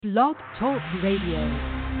Blog Talk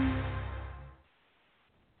Radio.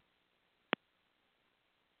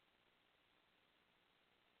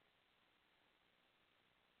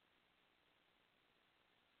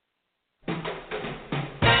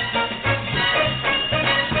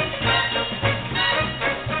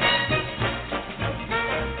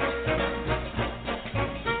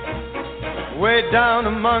 Way down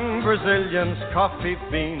among Brazilians, coffee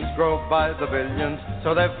beans grow by the billions,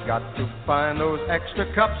 so they've got to find those extra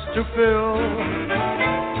cups to fill.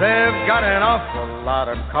 They've got an awful lot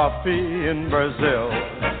of coffee in Brazil.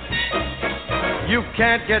 You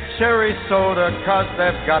can't get cherry soda, 'cause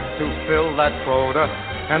they've got to fill that quota,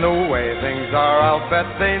 and the way things are, I'll bet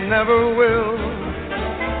they never will.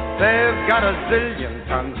 They've got a zillion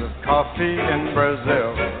tons of coffee in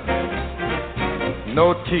Brazil.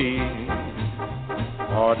 No tea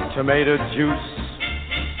or tomato juice,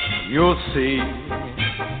 you'll see.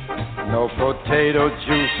 No potato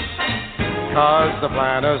juice, 'cause the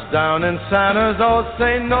planters down in Santa's all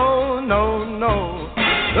say no, no, no.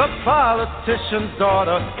 The politician's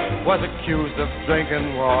daughter was accused of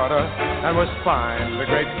drinking water and was fined a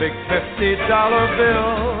great big $50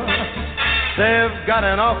 bill. They've got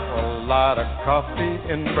an awful lot of coffee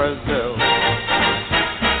in Brazil.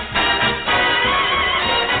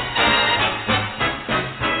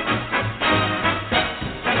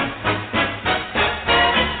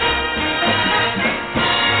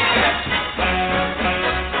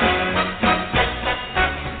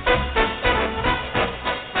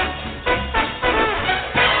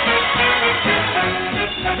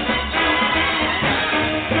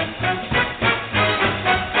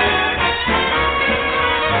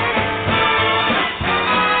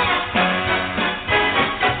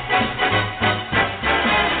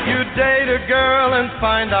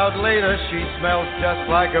 Find out later she smells just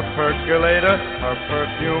like a percolator. Her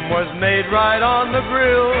perfume was made right on the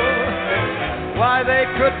grill. Why, they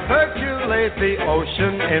could percolate the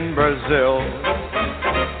ocean in Brazil.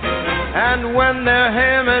 And when their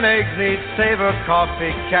ham and eggs need savor,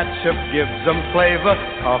 coffee ketchup gives them flavor.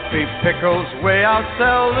 Coffee pickles way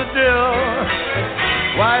outsell the dill.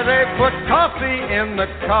 Why, they put coffee in the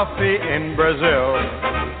coffee in Brazil.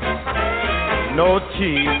 No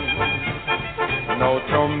tea, no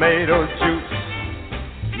tomato juice,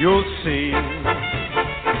 you'll see.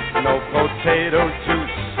 No potato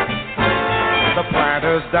juice. The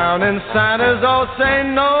planters down in Santa's all say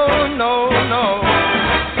no, no, no.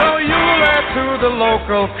 So you let to the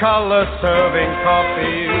local color, serving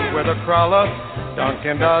coffee with a crawler.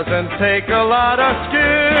 Dunkin' doesn't take a lot of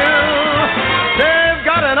skill. They've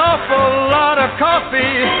got an awful lot of coffee,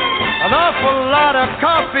 an awful lot of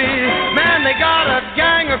coffee. Man, they got a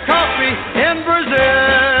gang of coffee in Brazil.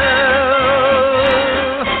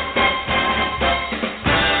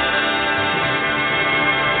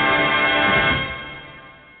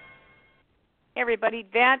 Hey everybody,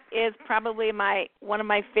 that is probably one of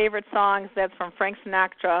my favorite songs. That's from Frank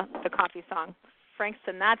Sinatra, the coffee song. Frank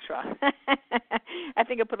Sinatra. I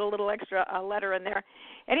think I put a little extra letter in there.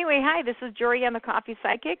 Anyway, hi, this is Jorianne, the Coffee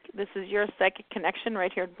Psychic. This is your Psychic Connection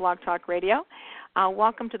right here at Blog Talk Radio.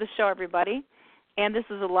 Welcome to the show, everybody. And this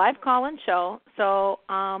is a live call-in show. So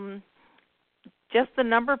just the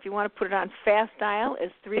number, if you want to put it on fast dial,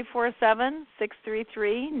 is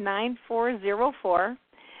 347-633-9404.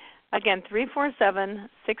 Again,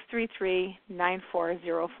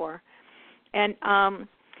 347-633-9404. And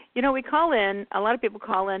we call in, a lot of people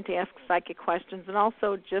call in to ask psychic questions and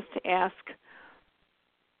also just to ask,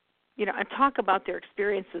 and talk about their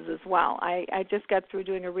experiences as well. I just got through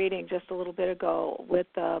doing a reading just a little bit ago with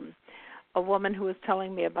a woman who was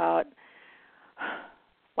telling me about,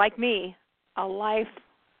 like me, a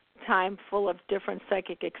lifetime full of different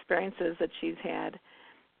psychic experiences that she's had.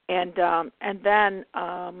 And then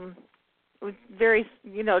very,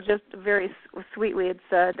 just very sweetly it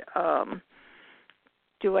said,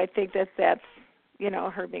 do I think that that's,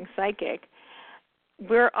 her being psychic?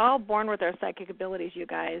 We're all born with our psychic abilities, you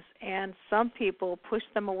guys, and some people push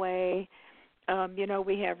them away.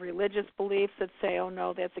 We have religious beliefs that say, oh,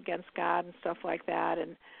 no, that's against God and stuff like that.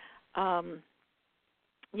 And,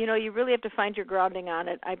 you really have to find your grounding on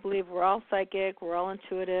it. I believe we're all psychic. We're all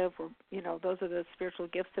intuitive. Those are the spiritual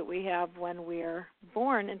gifts that we have when we're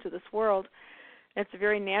born into this world. It's a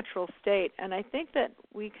very natural state. And I think that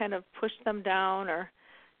we kind of push them down, or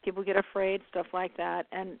people get afraid, stuff like that.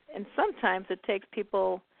 And sometimes it takes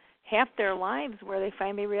people half their lives where they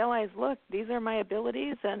finally realize, look, these are my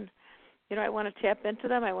abilities, and, I want to tap into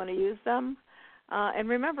them. I want to use them. And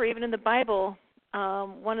remember, even in the Bible,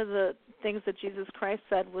 one of the things that Jesus Christ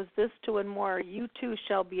said was, this, two, and more, you too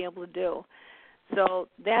shall be able to do. So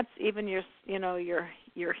that's even your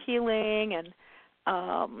healing, and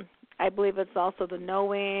I believe it's also the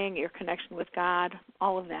knowing, your connection with God,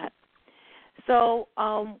 all of that. So,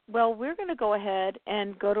 well, we're going to go ahead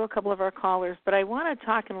and go to a couple of our callers, but I want to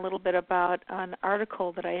talk in a little bit about an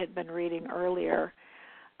article that I had been reading earlier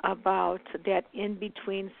about that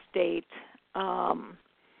in-between state on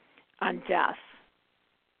death.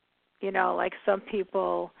 You know, like some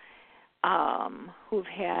people who've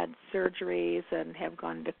had surgeries and have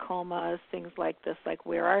gone into comas, things like this, like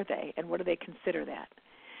where are they and what do they consider that?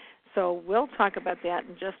 So we'll talk about that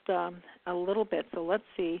in just a little bit. So let's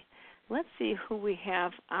see who we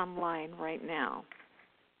have online right now.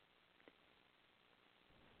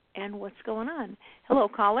 And what's going on? Hello,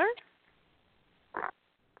 caller.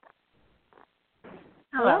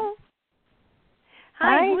 Hello.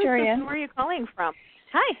 Hi, who is Jorianne. this? Where are you calling from?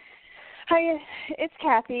 Hi. Hi, it's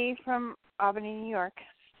Kathy from Albany, New York.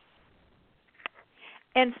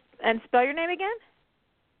 And spell your name again?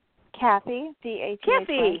 Kathy,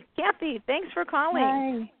 D-A-T-H-Y. Kathy, thanks for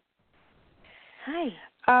calling. Hi.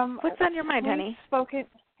 What's on your mind, honey?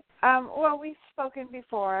 We've spoken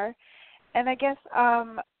before, and I guess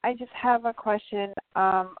I just have a question.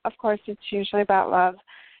 Of course, it's usually about love.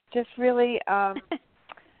 Just really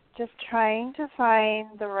just trying to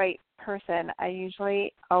find the right person. I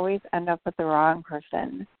usually always end up with the wrong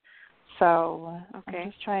person. So I'm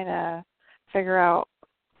just trying to figure out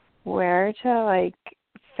where to,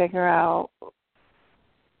 figure out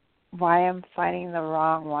why I'm finding the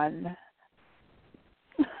wrong one.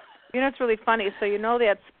 You know, it's really funny. So you know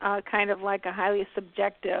that's kind of like a highly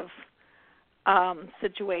subjective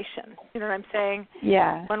situation. You know what I'm saying?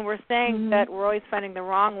 Yeah. When we're saying that we're always finding the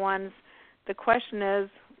wrong ones, the question is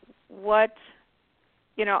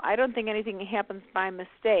I don't think anything happens by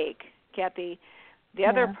mistake, Kathy. The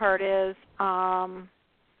other part is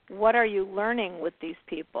what are you learning with these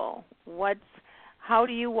people? How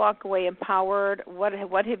do you walk away empowered? What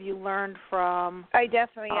have you learned from? I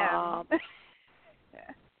definitely am.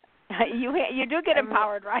 You do get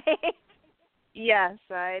empowered, right? Yes,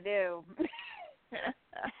 I do.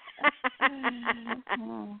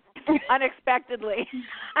 Unexpectedly.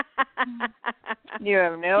 You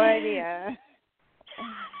have no idea.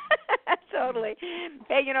 Totally.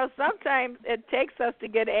 Hey, sometimes it takes us to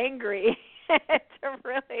get angry to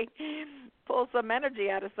really pull some energy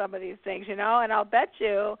out of some of these things, and I'll bet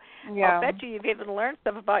you've even learned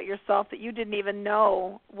stuff about yourself that you didn't even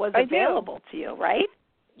know was available to you, right?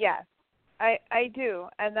 Yes, I do,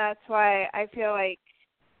 and that's why I feel like,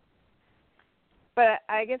 but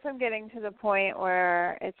I guess I'm getting to the point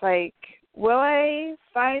where it's like, will I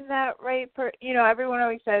find that right everyone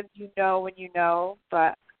always says you know when you know,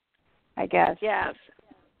 but I guess. Yes.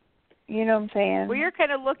 You know what I'm saying? Well, you're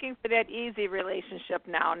kind of looking for that easy relationship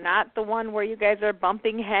now, not the one where you guys are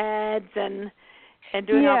bumping heads and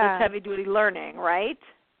doing all this heavy-duty learning, right?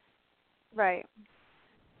 Right.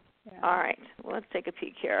 Yeah. All right. Well, let's take a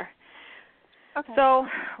peek here. Okay. So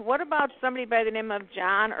what about somebody by the name of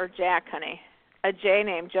John or Jack, honey? A J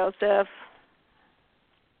name, Joseph?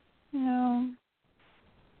 No.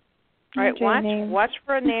 All right, watch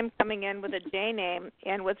for a name coming in with a J name.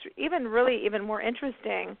 And what's even more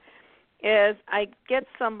interesting is I get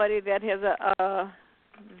somebody that has a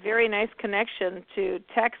very nice connection to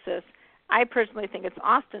Texas. I personally think it's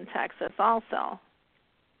Austin, Texas also.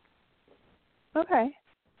 Okay.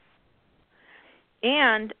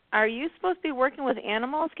 And are you supposed to be working with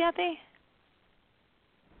animals, Kathy?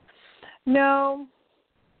 No,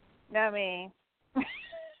 not me.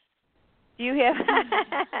 Do you have?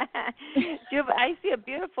 I see a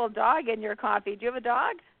beautiful dog in your coffee. Do you have a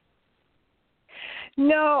dog?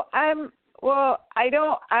 No, I'm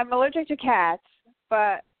allergic to cats,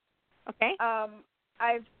 but okay.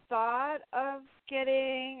 I've thought of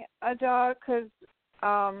getting a dog because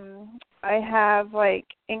I have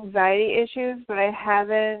anxiety issues, but I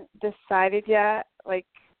haven't decided yet.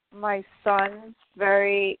 My son's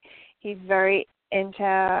he's very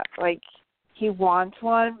into he wants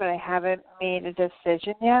one, but I haven't made a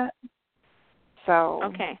decision yet. So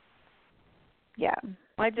okay. Yeah.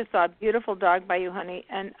 Well, I just saw a beautiful dog by you, honey,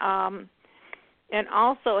 and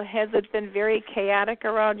also, has it been very chaotic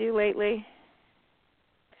around you lately?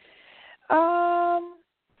 I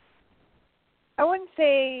wouldn't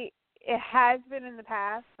say it has been in the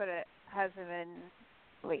past, but it hasn't been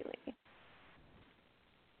lately.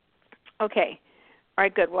 Okay. All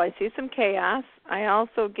right, good. Well, I see some chaos. I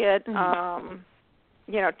also get, to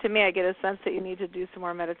me, I get a sense that you need to do some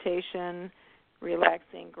more meditation,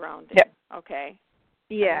 relaxing, grounding. Yep. Okay.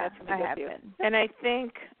 Yeah, I have been. been. And I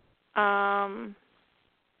think, I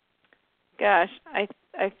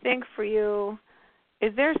think for you,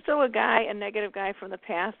 Is there still a negative guy from the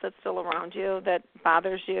past that's still around you that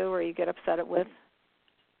bothers you or you get upset with?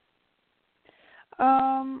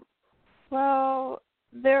 Well,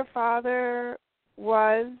 their father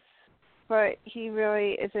was, but he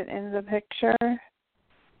really isn't in the picture.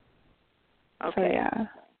 Okay. So, yeah.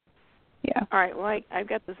 Yeah. All right. Well, I've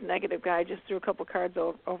got this negative guy. I just threw a couple cards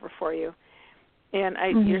over for you. And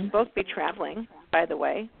you're supposed to be traveling, by the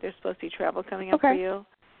way. There's supposed to be travel coming up for you.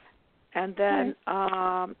 And then,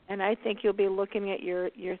 and I think you'll be looking at your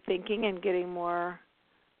thinking and getting more,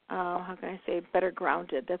 how can I say, better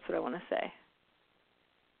grounded. That's what I want to say.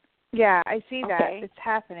 Yeah, I see that. It's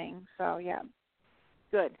happening. So, yeah.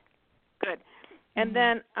 Good. And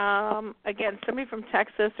then, again, somebody from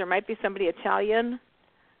Texas, there might be somebody Italian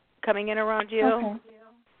coming in around you.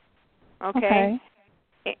 Okay.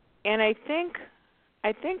 And I think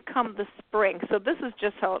come the spring, so this is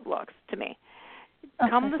just how it looks to me.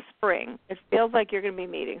 Come the spring, it feels like you're going to be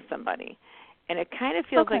meeting somebody. And it kind of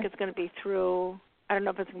feels like it's going to be through, I don't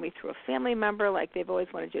know if it's going to be through a family member, like they've always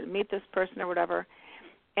wanted you to meet this person or whatever.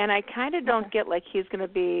 And I kind of don't get like he's going to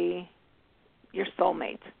be your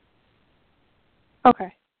soulmate.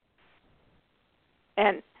 Okay.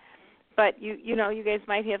 But you know, you guys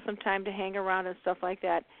might have some time to hang around and stuff like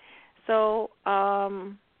that. So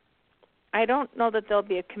I don't know that there'll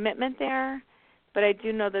be a commitment there, but I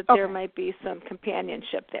do know that there might be some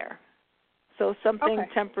companionship there. So something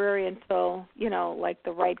temporary until, you know, like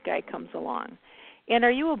the right guy comes along. And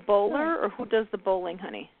are you a bowler or who does the bowling,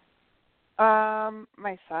 honey?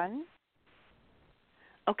 My son.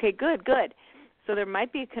 Okay, good. So there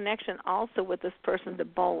might be a connection also with this person to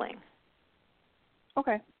bowling.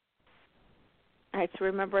 Okay. All right, so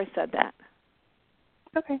remember I said that.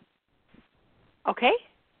 Okay. Okay?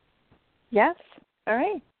 Yes. All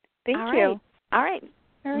right. Thank you. All right.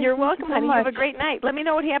 You're welcome, honey. Have a great night. Let me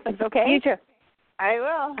know what happens, okay? You too. I will.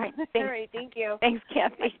 All right, thanks. All right, thank you. Thanks,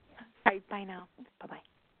 Kathy. All right, bye now. Bye-bye.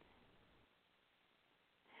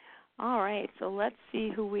 All right, so let's see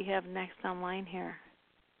who we have next online here.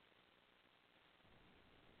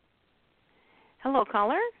 Hello,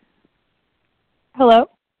 caller? Hello?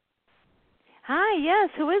 Hi, yes,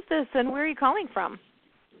 who is this and where are you calling from?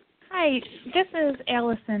 Hi, this is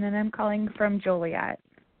Allison, and I'm calling from Joliet.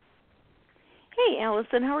 Hey,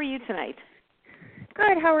 Allison, how are you tonight?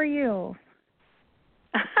 Good, how are you?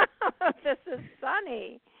 This is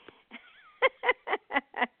Sunny.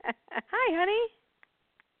 Hi, honey.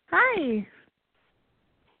 Hi.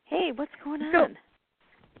 Hey, what's going on?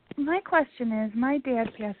 My question is, my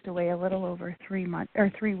dad passed away a little over 3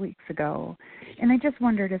 weeks ago, and I just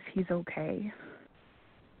wondered if he's okay.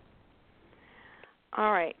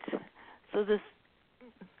 All right. So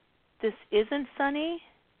this isn't Sunny?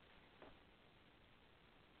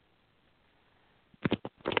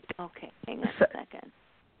 Okay, hang on a second.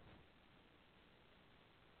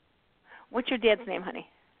 What's your dad's name, honey?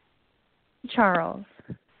 Charles.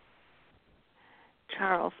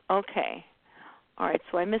 Charles, okay. All right,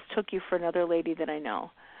 so I mistook you for another lady that I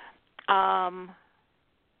know.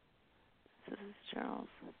 This is Charles.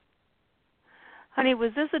 Honey,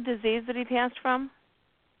 was this a disease that he passed from?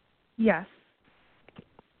 Yes.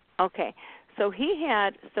 Okay. So he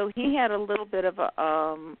had a little bit of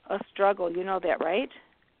a struggle, you know that, right?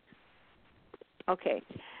 Okay.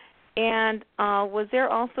 And was there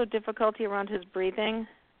also difficulty around his breathing?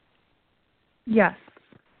 Yes.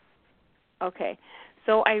 Okay.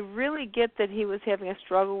 So I really get that he was having a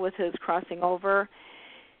struggle with his crossing over,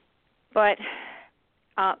 but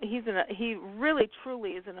he really truly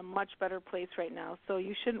is in a much better place right now, so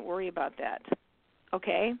you shouldn't worry about that.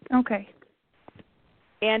 Okay? Okay.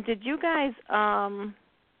 And did you guys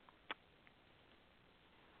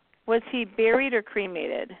was he buried or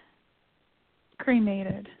cremated?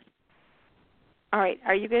 Cremated. All right.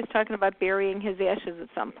 Are you guys talking about burying his ashes at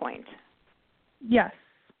some point? Yes.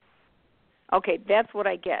 Okay, that's what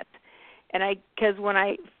I get. And because when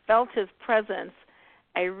I felt his presence,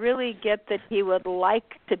 I really get that he would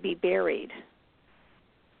like to be buried.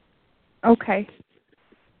 Okay.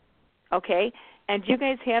 Okay? And do you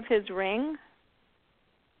guys have his ring?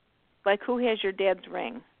 Like, who has your dad's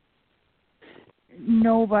ring?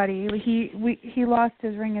 Nobody. He lost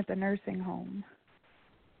his ring at the nursing home.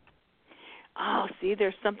 Oh, see,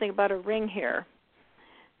 there's something about a ring here.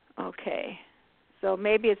 Okay. So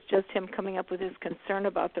maybe it's just him coming up with his concern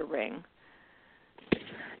about the ring.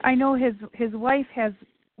 I know his wife has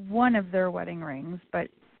one of their wedding rings, but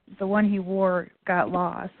the one he wore got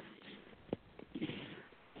lost.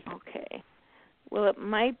 Okay. Well, it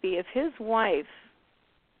might be if his wife.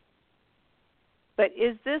 But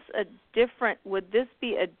would this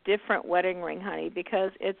be a different wedding ring, honey?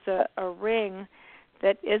 Because it's a ring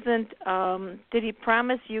that isn't, did he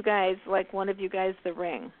promise you guys, like one of you guys, the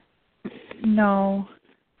ring? No.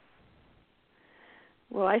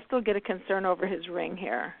 Well, I still get a concern over his ring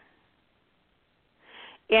here.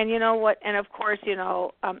 And you know what? And of course,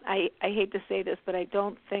 I hate to say this, but I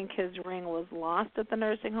don't think his ring was lost at the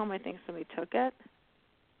nursing home. I think somebody took it.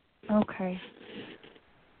 Okay.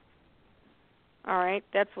 All right,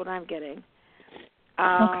 that's what I'm getting.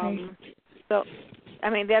 Okay. So, I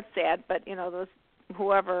mean, that's sad, but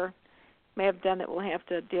whoever may have done it will have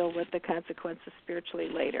to deal with the consequences spiritually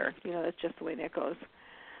later. That's just the way that goes.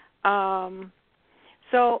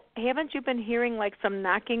 So, haven't you been hearing like some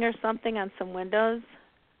knocking or something on some windows?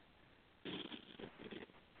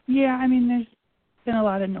 Yeah, I mean, there's been a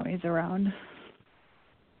lot of noise around.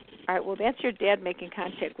 All right, well, that's your dad making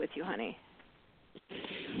contact with you, honey.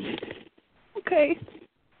 Okay.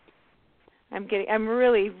 I'm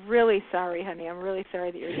really, really sorry, honey. I'm really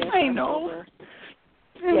sorry that your dad I know. over.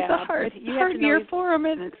 It was a hard year for him,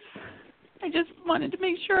 and I just wanted to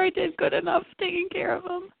make sure I did good enough taking care of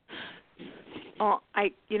him. Oh,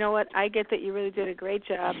 you know what? I get that you really did a great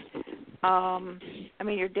job. I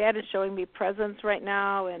mean, your dad is showing me presents right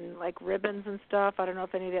now and like ribbons and stuff. I don't know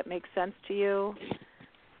if any of that makes sense to you.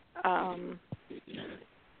 And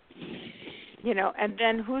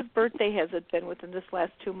then whose birthday has it been within this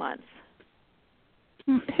last 2 months?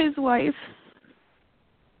 His wife.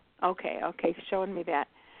 Okay, showing me that.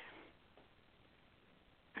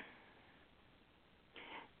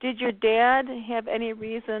 Did your dad have any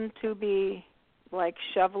reason to be like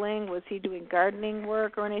shoveling? Was he doing gardening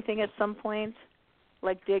work or anything at some point?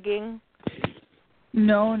 Like digging?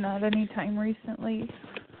 No, not any time recently.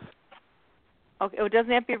 Okay, it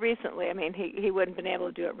doesn't have to be recently. I mean, he wouldn't have been able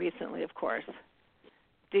to do it recently, of course.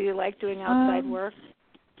 Did he like doing outside work?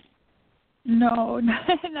 No, not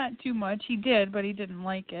too much. He did, but he didn't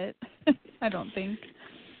like it. I don't think.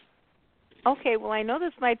 Okay, well, I know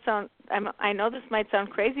this might sound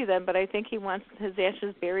crazy then, but I think he wants his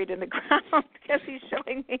ashes buried in the ground because he's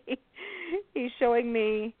showing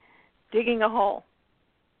me digging a hole.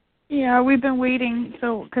 Yeah, we've been waiting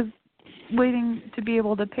to be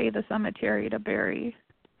able to pay the cemetery to bury.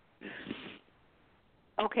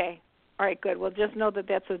 Okay. All right, good. Well, just know that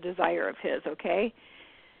that's a desire of his, okay?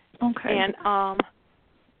 Okay. And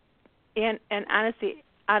honestly,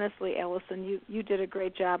 Allison, you did a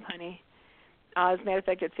great job, honey. As a matter of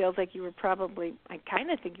fact, it feels like I kind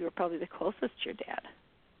of think you were probably the closest to your dad.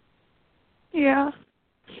 Yeah.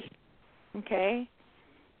 Okay?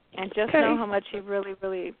 And just know how much he really,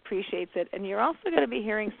 really appreciates it. And you're also going to be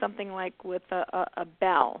hearing something like with a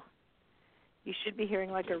bell. You should be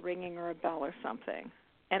hearing like a ringing or a bell or something.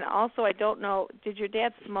 And also, I don't know, did your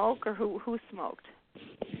dad smoke or who smoked?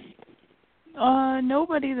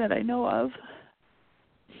 Nobody that I know of.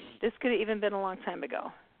 This could have even been a long time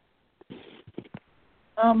ago.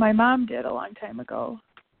 My mom did a long time ago.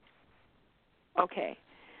 Okay.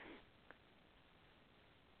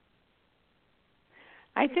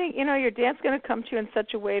 I think, your dad's going to come to you in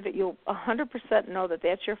such a way that you'll 100% know that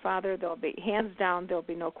that's your father. There'll be, hands down, there'll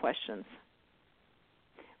be no questions.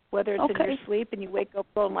 Whether it's in your sleep and you wake up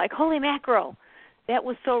going like, holy mackerel, that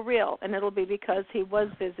was so real. And it'll be because he was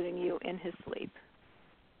visiting you in his sleep.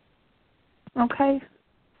 Okay.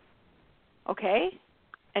 Okay?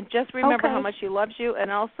 And just remember how much he loves you, and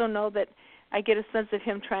also know that I get a sense of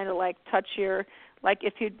him trying to, like, touch your, like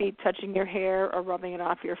if he'd be touching your hair or rubbing it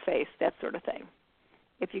off your face, that sort of thing.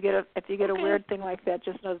 If you get a weird thing like that,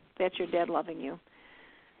 just know that's your dad loving you.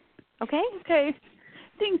 Okay? Okay.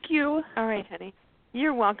 Thank you. All right, honey.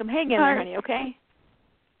 You're welcome. Hang in there, honey, okay?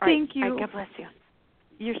 All right. Thank you. All right, God bless you.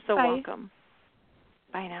 You're so welcome.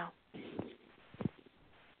 Bye now.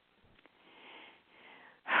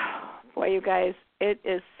 Boy, you guys, it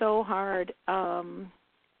is so hard. I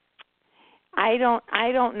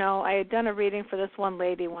don't know. I had done a reading for this one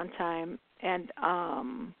lady one time, and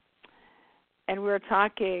we were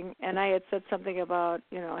talking, and I had said something about,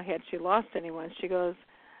 had she lost anyone? She goes,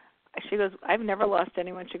 I've never lost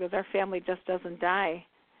anyone. She goes, our family just doesn't die.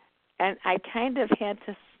 And I kind of had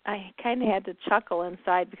to chuckle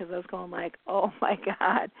inside because I was going like, oh my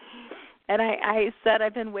God. And I said,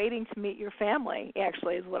 I've been waiting to meet your family,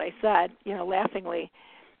 actually, is what I said, laughingly.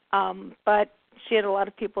 But she had a lot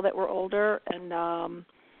of people that were older, and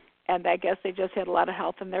I guess they just had a lot of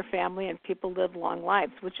health in their family, and people live long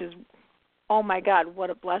lives, which is, oh my God, what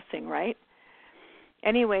a blessing, right?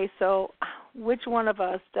 Anyway, so which one of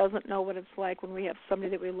us doesn't know what it's like when we have somebody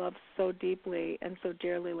that we love so deeply and so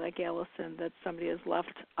dearly like Allison, that somebody has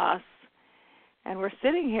left us, and we're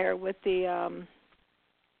sitting here with the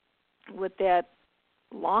with that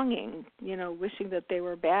longing, wishing that they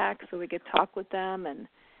were back so we could talk with them and,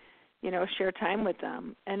 share time with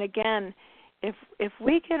them. And again, if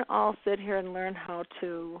we can all sit here and learn how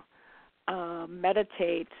to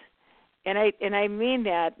meditate, and I mean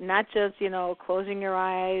that, not just, closing your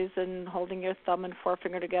eyes and holding your thumb and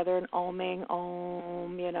forefinger together and oming,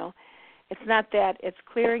 It's not that. It's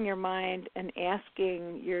clearing your mind and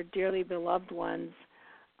asking your dearly beloved ones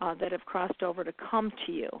that have crossed over to come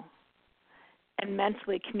to you and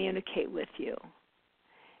mentally communicate with you.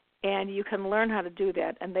 And you can learn how to do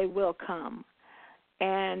that, and they will come.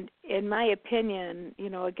 And in my opinion,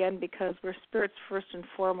 again, because we're spirits first and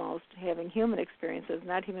foremost, having human experiences,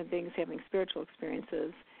 not human beings having spiritual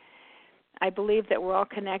experiences, I believe that we're all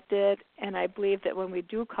connected, and I believe that when we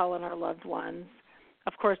do call on our loved ones,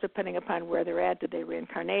 of course, depending upon where they're at, did they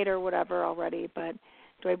reincarnate or whatever already, but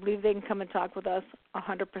do I believe they can come and talk with us?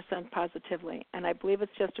 100% positively. And I believe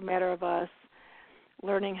it's just a matter of us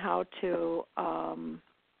learning how to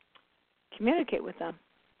communicate with them.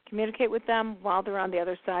 Communicate with them while they're on the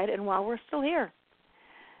other side and while we're still here.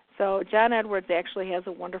 So John Edwards actually has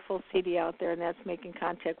a wonderful CD out there, and that's Making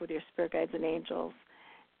Contact with Your Spirit Guides and Angels.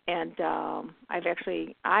 And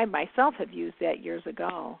I myself have used that years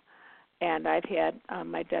ago. And I've had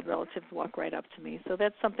my dead relatives walk right up to me. So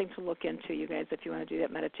that's something to look into, you guys, if you want to do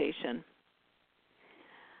that meditation.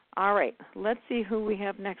 All right, let's see who we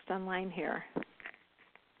have next online here.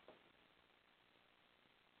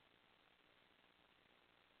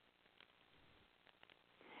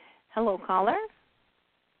 Hello, caller.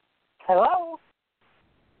 Hello.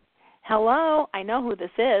 Hello, I know who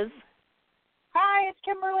this is. Hi, it's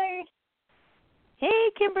Kimberly.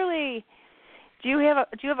 Hey, Kimberly. Do you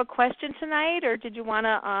have a question tonight, or did you want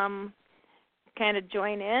to kind of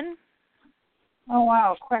join in? Oh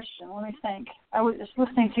wow, question. Let me think. I was just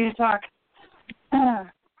listening to you talk.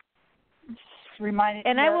 Reminded.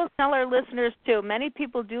 And I will tell our listeners too. Many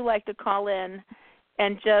people do like to call in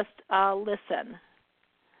and just listen.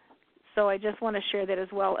 So I just want to share that as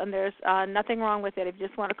well. And there's nothing wrong with it. If you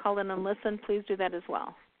just want to call in and listen, please do that as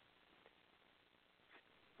well.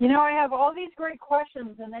 I have all these great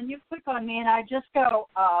questions, and then you click on me, and I just go,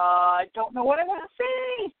 I don't know what I want to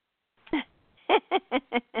say.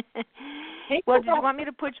 Well, did you want me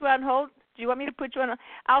to put you on hold? Do you want me to put you on hold?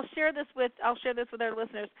 I'll share this with our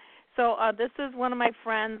listeners. So this is one of my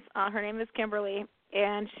friends. Her name is Kimberly,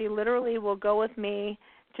 and she literally will go with me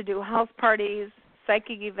to do house parties,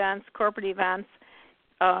 psychic events, corporate events.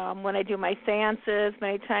 When I do my seances,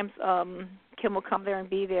 many times Kim will come there and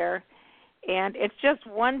be there. And it's just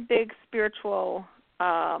one big spiritual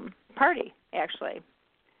party, actually.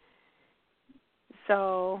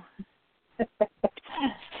 So,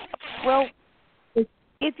 well,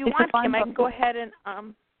 if you want, Kim, I can go ahead and I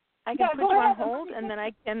can put you on hold, and then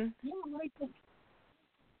I can.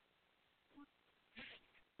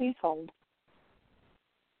 Please hold.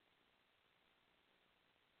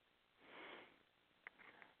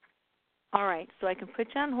 All right, so I can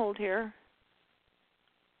put you on hold here.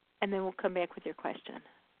 And then we'll come back with your question.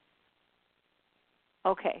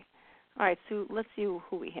 Okay. All right, so let's see who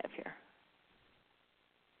we have here.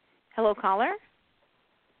 Hello, caller.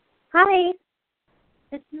 Hi.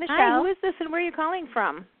 It's Michelle. Hi, who is this and where are you calling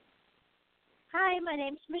from? Hi, my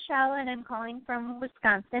name's Michelle, and I'm calling from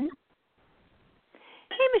Wisconsin.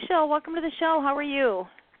 Hey, Michelle, welcome to the show. How are you?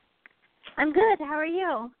 I'm good. How are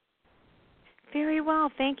you? Very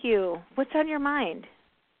well, thank you. What's on your mind?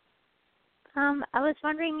 I was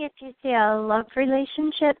wondering if you see a love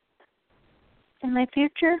relationship in my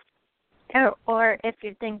future, or if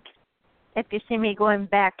you see me going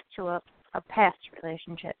back to a past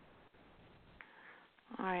relationship.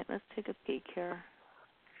 All right, let's take a peek here.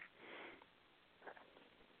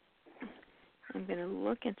 I'm going to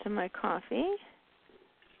look into my coffee.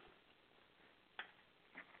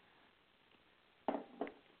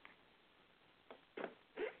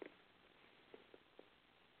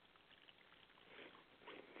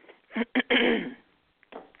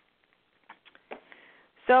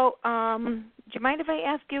 So, do you mind if I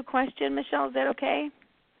ask you a question, Michelle? Is that okay?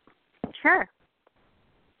 Sure.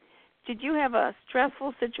 Did you have a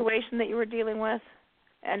stressful situation that you were dealing with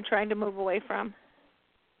and trying to move away from?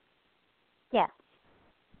 Yes.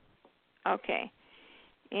 Okay.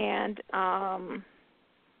 And do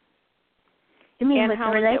you mean and with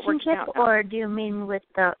how the relationship, or do you mean with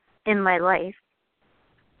in my life?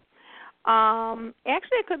 Actually,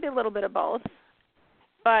 it could be a little bit of both.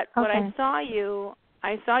 But okay. What I saw you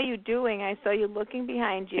looking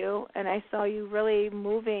behind you, and I saw you really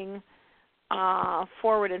moving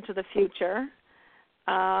forward into the future,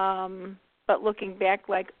 but looking back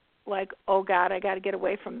like, oh God, I got to get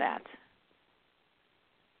away from that.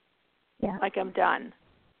 Yeah. Like I'm done.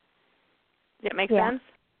 Does that make Yeah. sense?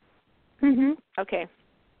 Mhm. Okay.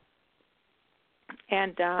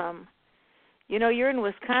 And you're in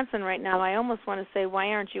Wisconsin right now. I almost want to say, why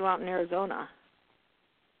aren't you out in Arizona?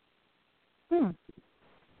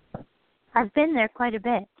 I've been there quite a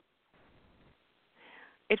bit.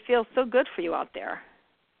 It feels so good for you out there,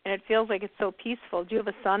 and it feels like it's so peaceful. Do you have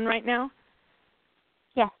a son right now?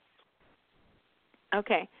 Yes.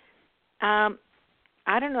 Okay.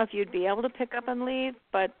 I don't know if you'd be able to pick up and leave,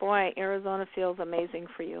 but boy, Arizona feels amazing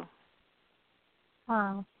for you.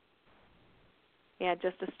 Wow. Yeah,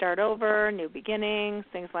 just to start over, new beginnings,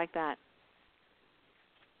 things like that.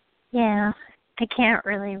 Yeah. I can't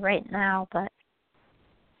really right now, but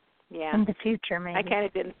Yeah. in the future maybe. I kind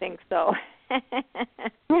of didn't think so.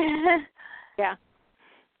 Yeah.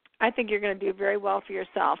 I think you're going to do very well for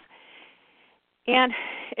yourself. And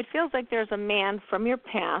it feels like there's a man from your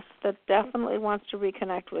past that definitely wants to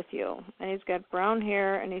reconnect with you. And he's got brown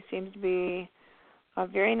hair, and he seems to be a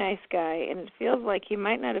very nice guy. And it feels like he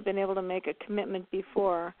might not have been able to make a commitment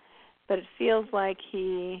before, but it feels like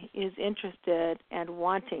he is interested and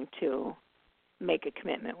wanting to make a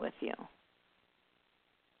commitment with you.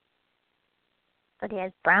 But he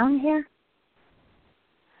has brown hair?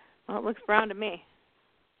 Well, it looks brown to me.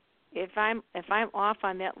 If I'm off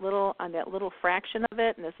on that little fraction of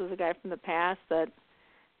it, and this is a guy from the past that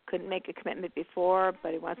couldn't make a commitment before,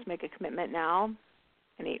 but he wants to make a commitment now,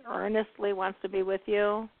 and he earnestly wants to be with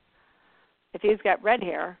you. If he's got red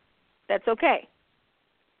hair, that's okay.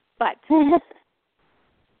 But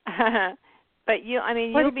but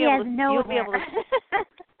you'll be able to no hair.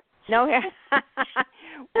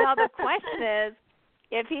 Well, the question is,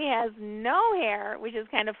 if he has no hair, which is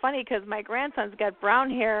kind of funny because my grandson's got brown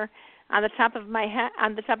hair on the top of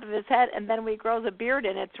his head, and then when he grows a beard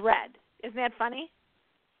and it's red. Isn't that funny?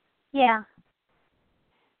 Yeah.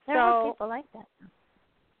 There are people like that.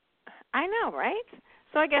 I know, right?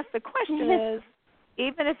 So I guess the question is,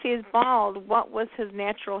 even if he's bald, what was his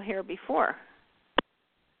natural hair before?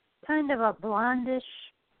 Kind of a blondish,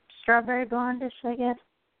 strawberry blondish, I guess.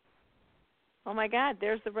 Oh my God,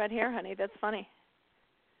 there's the red hair, honey. That's funny.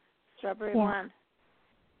 Strawberry blonde.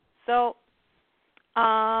 So,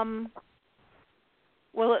 well,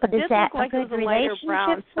 it did look like it was a lighter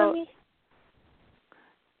brown. So,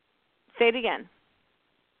 say it again.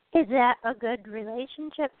 Is that a good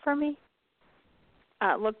relationship for me?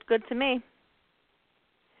 It looked good to me.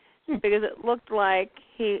 Because it looked like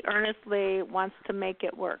he earnestly wants to make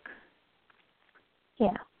it work.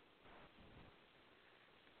 Yeah.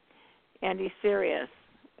 And he's serious.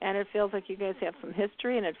 And it feels like you guys have some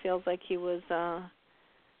history, and it feels like he's a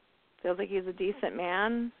decent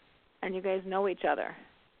man, and you guys know each other.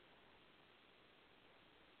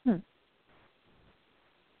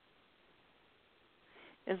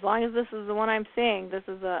 As long as this is the one I'm seeing, this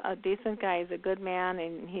is a decent guy. He's a good man,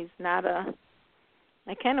 and he's not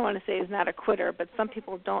I kind of want to say he's not a quitter, but some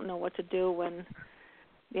people don't know what to do when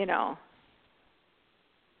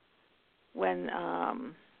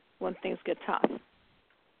things get tough.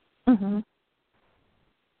 Mhm.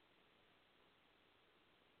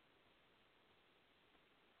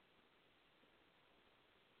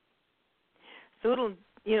 So it'll,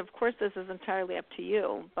 of course, this is entirely up to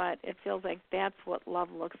you, but it feels like that's what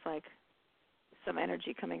love looks like. Some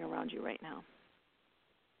energy coming around you right now.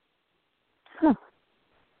 Huh.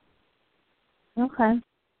 Okay.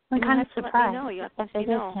 I'm kind of surprised if it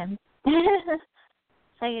is him.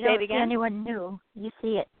 So you don't see anyone new. You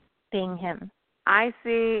see it being him. I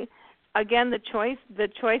see, again, the choice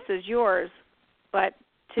is yours, but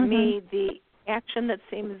to me, the action that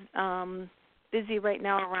seems busy right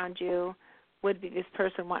now around you would be this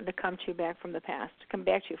person wanting to come back to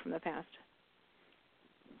you from the past.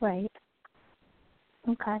 Right.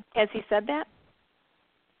 Okay. Has he said that?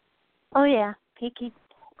 Oh, yeah. He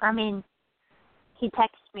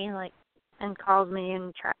texts me, and calls me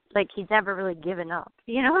and he's never really given up.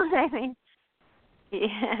 You know what I mean?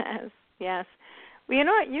 Yes. Well, you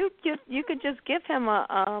know what? You could just give him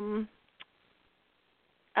a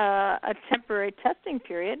temporary testing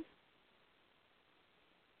period.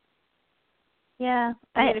 Yeah,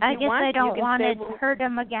 I guess I don't want to hurt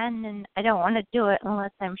him again, and I don't want to do it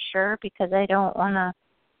unless I'm sure, because I don't want to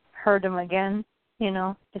hurt him again.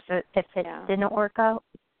 If it didn't work out.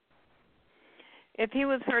 If he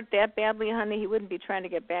was hurt that badly, honey, he wouldn't be trying to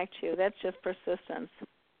get back to you. That's just persistence.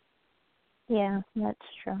 Yeah, that's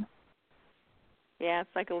true. Yeah,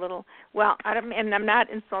 it's like a little. Well, and I'm not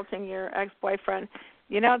insulting your ex-boyfriend.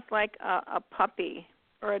 It's like a puppy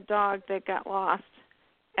or a dog that got lost,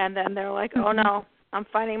 and then they're like, "Oh no, I'm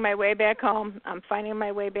finding my way back home.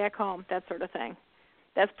 That sort of thing.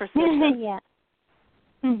 That's persistent. Yeah.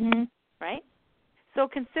 Mhm. Right? So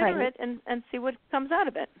consider Right. it and see what comes out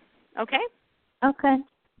of it. Okay? Okay.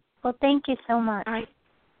 Well, thank you so much. All right.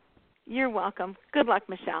 You're welcome. Good luck,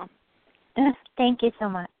 Michelle. Thank you so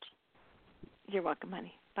much. You're welcome,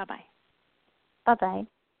 honey. Bye-bye. Bye-bye.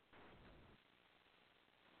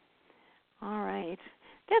 All right.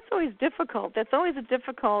 That's always difficult. That's always a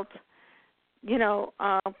difficult,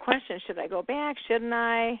 question. Should I go back? Shouldn't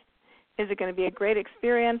I? Is it going to be a great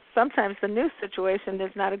experience? Sometimes the new situation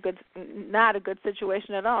is not a good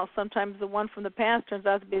situation at all. Sometimes the one from the past turns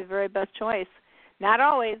out to be the very best choice. Not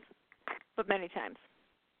always, but many times.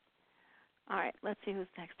 All right, let's see who's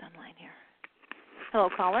next online here. Hello,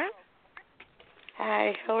 caller.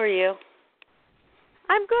 Hi, how are you?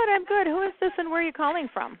 I'm good. Who is this and where are you calling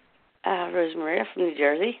from? Rosemaria from New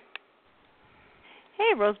Jersey.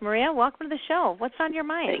 Hey, Rosemaria, welcome to the show. What's on your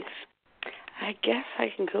mind? Thanks. I guess I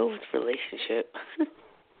can go with relationship.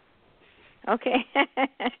 Okay.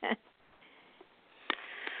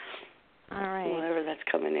 All right. Whatever that's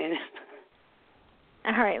coming in.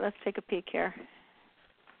 All right, let's take a peek here.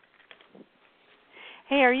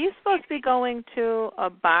 Hey, are you supposed to be going to a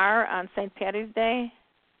bar on St. Patty's Day?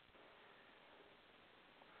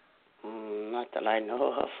 Not that I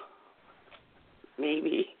know of.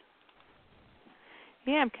 Maybe.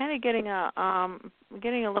 Yeah, I'm kind of getting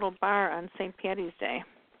a little bar on St. Patty's Day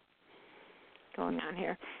going on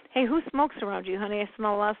here. Hey, who smokes around you, honey? I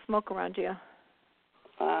smell a lot of smoke around you.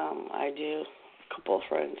 I do. A couple of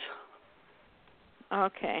friends.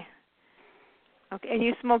 Okay, and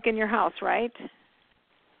you smoke in your house, right?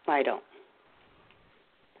 I don't.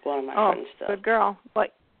 One of my friends does. Oh, good girl.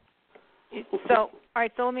 But so, all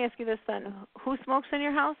right. So let me ask you this then: who smokes in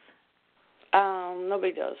your house?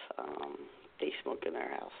 Nobody does. They smoke in their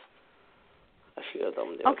house. A few of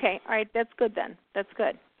them do. Okay, all right. That's good then. That's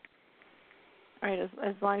good. All right,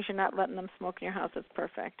 as long as you're not letting them smoke in your house, that's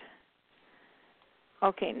perfect.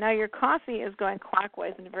 Okay, now your coffee is going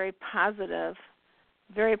clockwise in a very positive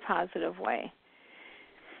way.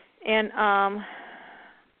 And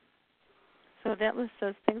so that list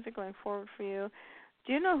says things are going forward for you.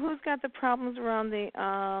 Do you know who's got the problems around the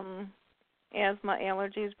asthma,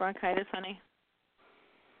 allergies, bronchitis, honey?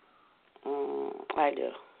 I do.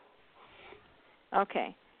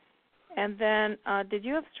 Okay. And then did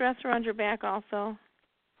you have stress around your back also?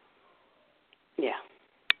 Yeah.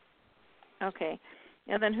 Okay.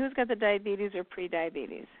 And then who's got the diabetes or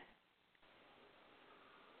pre-diabetes?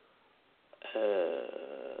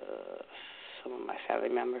 Some of my family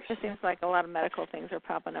members. It seems like a lot of medical things are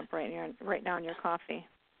popping up right now in your coffee.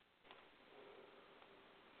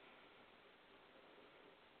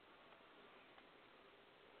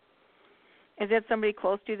 Is that somebody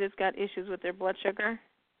close to you that's got issues with their blood sugar?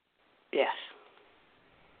 Yes.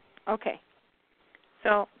 Okay.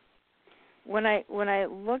 So when I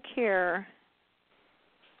look here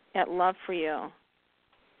at Love for You,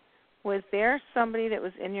 was there somebody that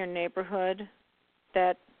was in your neighborhood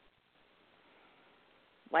that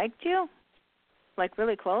liked you? Like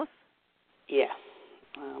really close? Yeah.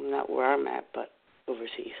 Not where I'm at, but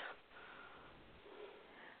overseas.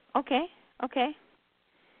 Okay.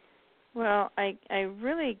 Well, I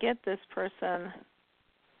really get this person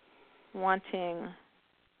wanting,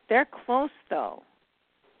 they're close though.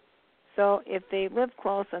 So if they live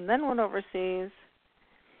close and then went overseas,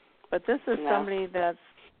 but this is somebody that's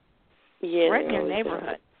right in your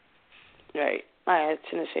neighborhood. Right. It's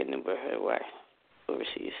in the same neighborhood where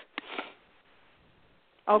overseas.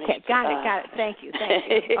 Okay, got it. Thank you.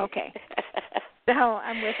 Okay. So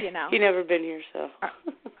I'm with you now. He's never been here, so.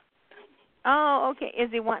 Oh, okay. Is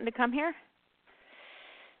he wanting to come here?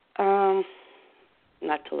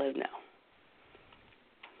 Not to live now.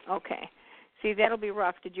 Okay. See, that'll be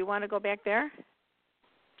rough. Did you want to go back there?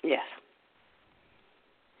 Yes.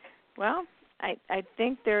 Well, I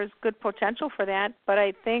think there's good potential for that, but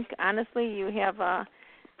I think, honestly, you have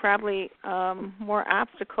probably more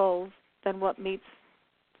obstacles than what meets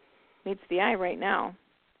the eye right now.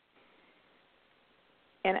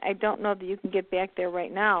 And I don't know that you can get back there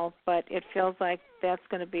right now, but it feels like that's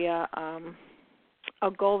going to be a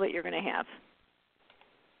goal that you're going to have.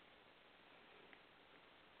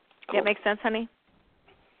 Cool. That makes sense, honey?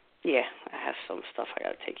 Yeah, I have some stuff I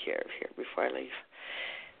got to take care of here before I leave.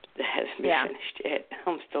 That hasn't been finished yet.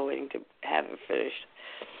 I'm still waiting to have it finished.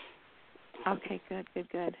 Okay,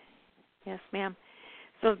 good. Yes, ma'am.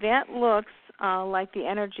 So that looks like the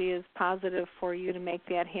energy is positive for you to make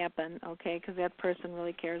that happen, okay, because that person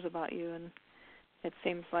really cares about you, and it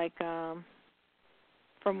seems like from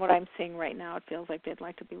what I'm seeing right now, it feels like they'd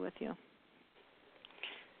like to be with you.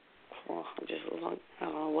 Well, I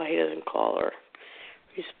don't know why he doesn't call or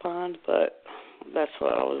respond, but that's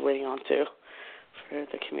what I was waiting on too, for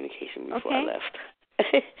the communication before I left.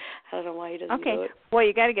 I don't know why he doesn't do it. Well,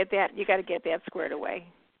 you got to get that. You got to get that squared away.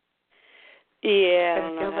 Yeah,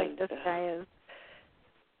 but it feels like this guy is.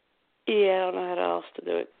 Yeah, I don't know how else to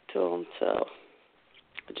do it to him, so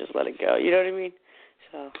I just let it go. You know what I mean?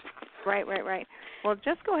 So. Right. Well,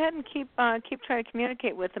 just go ahead and keep trying to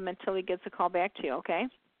communicate with him until he gets a call back to you. Okay.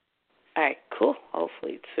 All right. Cool.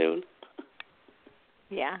 Hopefully it's soon.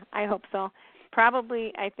 Yeah, I hope so.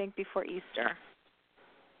 Probably, I think, before Easter.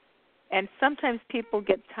 And sometimes people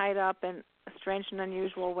get tied up in strange and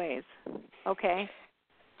unusual ways. Okay?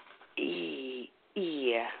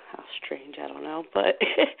 Yeah. How strange, I don't know. But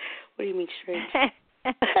what do you mean strange?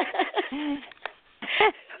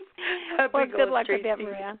 Well, good luck with that,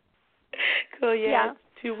 Maria. Cool, yeah.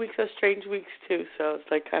 2 weeks of strange weeks, too, so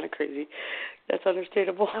it's like kind of crazy. That's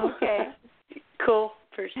understandable. Okay. Cool.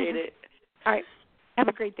 Appreciate it. All right. Have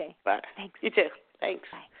a great day. Bye. Thanks. You too. Thanks.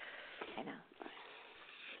 Bye. I know.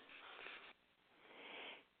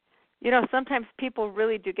 You know, sometimes people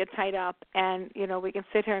really do get tied up, and, you know, we can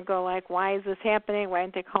sit here and go like, why is this happening? Why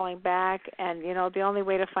aren't they calling back? And, you know, the only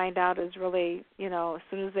way to find out is really, you know, as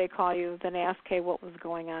soon as they call you, then ask, hey, what was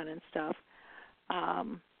going on and stuff.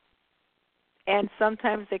 And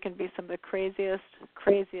sometimes they can be some of the craziest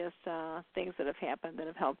things that have happened that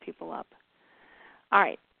have held people up. All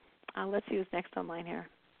right. Let's see who's next online here.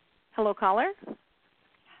 Hello, caller?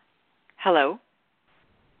 Hello.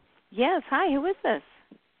 Yes. Hi, who is this?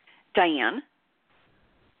 Diane.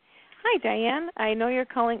 Hi, Diane. I know you're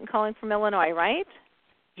calling from Illinois, right?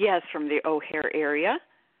 Yes, from the O'Hare area.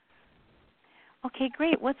 Okay,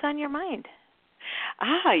 great. What's on your mind?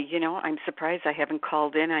 You know, I'm surprised I haven't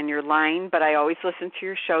called in on your line, but I always listen to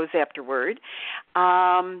your shows afterward.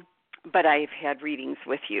 But I've had readings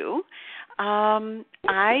with you.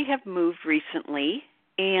 I have moved recently,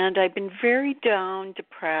 and I've been very down,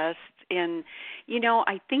 depressed, and, you know,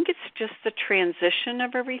 I think it's just the transition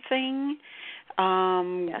of everything.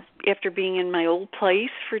 Yes. After being in my old place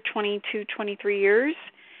for 22, 23 years.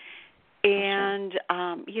 And,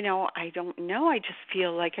 you know, I don't know. I just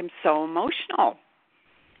feel like I'm so emotional.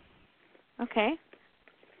 Okay.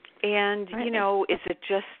 And, right. You know, is it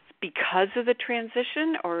just because of the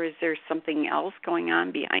transition, or is there something else going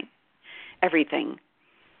on behind everything?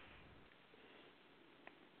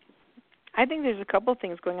 I think there's a couple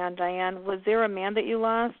things going on, Diane. Was there a man that you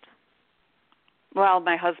lost? Well,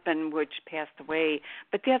 my husband, which passed away,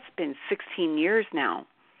 but that's been 16 years now.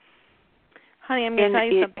 Honey, I'm going to tell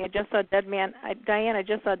you something. I just saw a dead man. Diane, I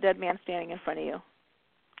just saw a dead man standing in front of you.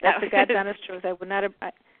 That's the God's honest truth. I wouldn't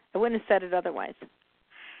have said it otherwise.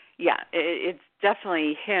 Yeah, it's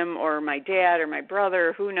definitely him or my dad or my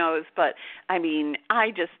brother, who knows. But, I mean,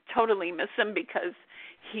 I just totally miss him because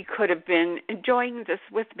he could have been enjoying this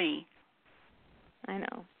with me. I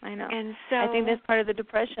know. And so I think that's part of the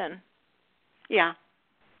depression. Yeah,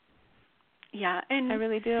 and I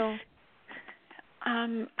really do.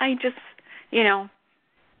 I just, you know,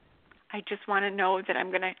 I just want to know that I'm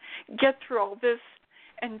going to get through all this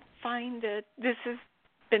and find that this has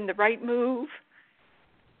been the right move.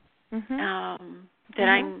 Mm-hmm. That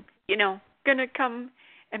I'm, you know, going to come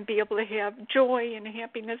and be able to have joy and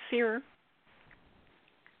happiness here.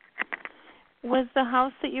 Was the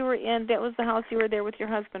house that you were in, that was the house you were there with your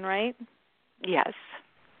husband, right? Yes.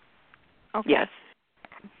 Okay. Yes.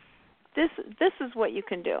 This is what you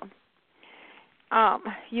can do.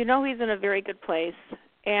 You know he's in a very good place,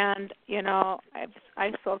 and you know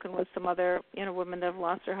I've spoken with some other women that have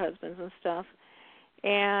lost their husbands and stuff,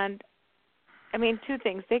 and I mean two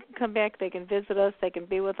things: they can come back, they can visit us, they can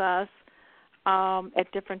be with us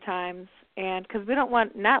at different times, and because we don't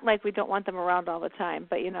want we don't want them around all the time,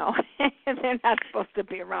 but you know they're not supposed to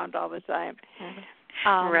be around all the time.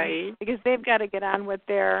 Right. Because they've got to get on with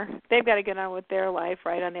their life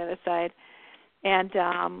right on the other side, and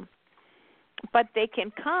but they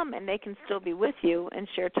can come and they can still be with you and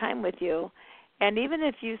share time with you. And even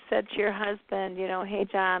if you said to your husband, you know, hey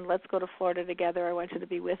John, let's go to Florida together. I want you to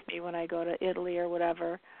be with me when I go to Italy or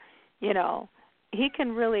whatever. You know, he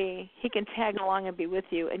can tag along and be with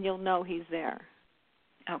you, and you'll know he's there.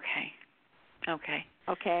 Okay.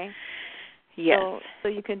 Okay. Yes. So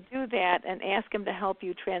you can do that and ask him to help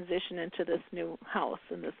you transition into this new house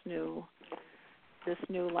and this new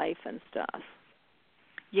life and stuff.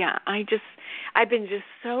 Yeah, I've been just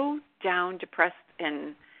so down, depressed,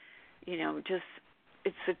 and you know, just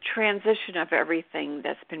it's a transition of everything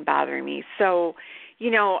that's been bothering me. So, you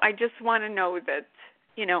know, I just want to know that,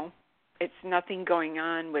 you know, it's nothing going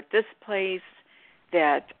on with this place,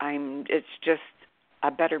 that it's just a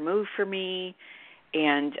better move for me.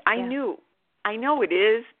 And I knew I know it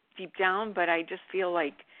is deep down, but I just feel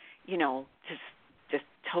like, just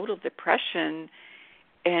total depression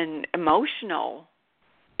and emotional.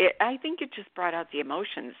 I think it just brought out the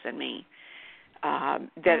emotions in me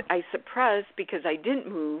that I suppressed because I didn't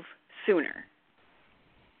move sooner.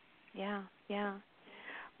 Yeah.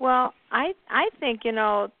 Well, I think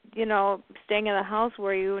staying in the house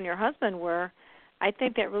where you and your husband were, I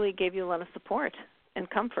think that really gave you a lot of support and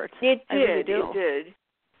comfort. It did. Really do. It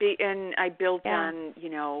did. And I built on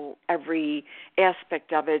every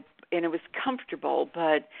aspect of it, and it was comfortable.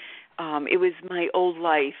 But it was my old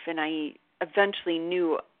life, and I eventually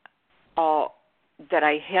knew that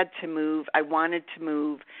I had to move. I wanted to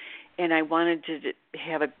move, and I wanted to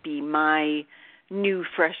have it be my new,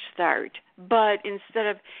 fresh start. But instead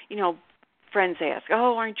of, friends ask,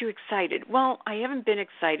 oh, aren't you excited? Well, I haven't been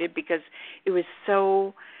excited because it was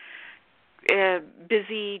so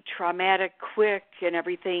busy, traumatic, quick, and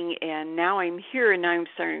everything. And now I'm here, and now I'm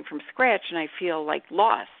starting from scratch, and I feel like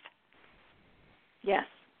lost. Yes,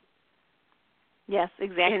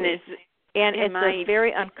 exactly. And it's a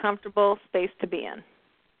very uncomfortable space to be in.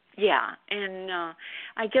 Yeah, and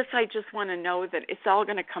I guess I just want to know that it's all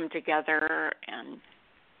going to come together,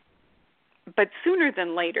 but sooner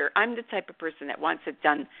than later. I'm the type of person that wants it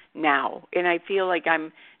done now, and I feel like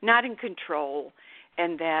I'm not in control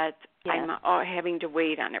and that I'm having to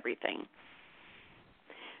wait on everything.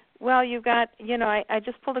 Well, you've got, I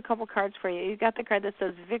just pulled a couple cards for you. You've got the card that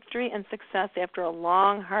says victory and success after a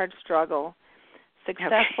long, hard struggle.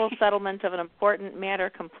 Successful settlement of an important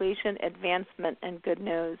matter, completion, advancement, and good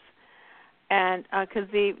news. And because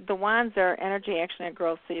the wands are energy, action, and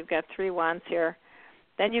growth, so you've got 3 wands here.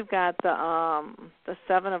 Then you've got the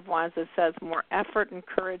 7 of wands that says more effort and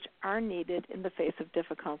courage are needed in the face of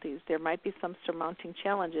difficulties. There might be some surmounting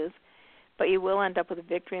challenges, but you will end up with a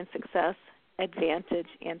victory and success, advantage,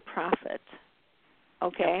 and profit.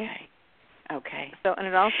 Okay. So, and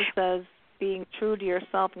it also says, being true to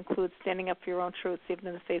yourself includes standing up for your own truths, even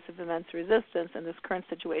in the face of immense resistance. In this current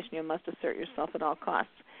situation, you must assert yourself at all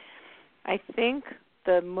costs. I think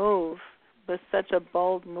the move was such a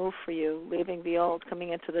bold move for you, leaving the old, coming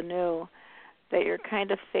into the new, that you're kind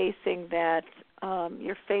of facing that,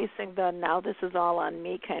 you're facing the now this is all on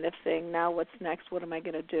me kind of thing. Now what's next? What am I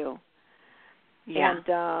going to do? Yeah.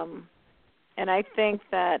 And I think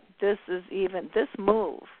that this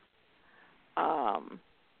move,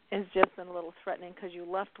 is just been a little threatening because you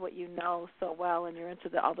left what you know so well and you're into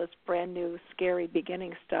all this brand new, scary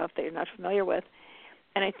beginning stuff that you're not familiar with.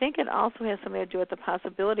 And I think it also has something to do with the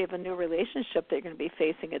possibility of a new relationship that you're going to be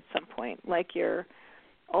facing at some point. Like you're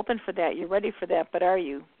open for that, you're ready for that, but are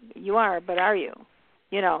you? You are, but are you?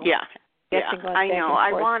 Yeah. I know.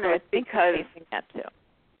 I want it because that too.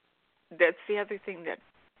 That's the other thing that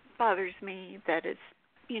bothers me, that it's,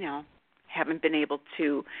 haven't been able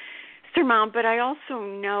to surmount, but I also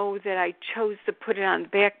know that I chose to put it on the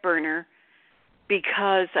back burner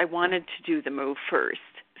because I wanted to do the move first.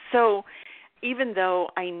 So even though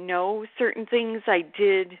I know certain things I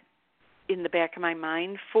did in the back of my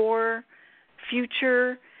mind for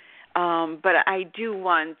future, but I do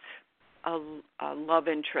want a love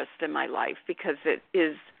interest in my life because it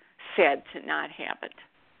is sad to not have it.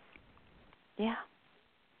 Yeah.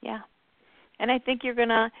 And I think you're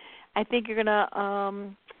gonna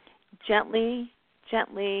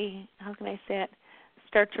gently, how can I say it,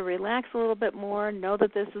 start to relax a little bit more, know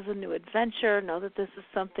that this is a new adventure, know that this is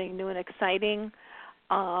something new and exciting.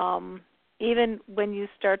 Even when you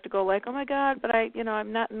start to go like, oh my God, but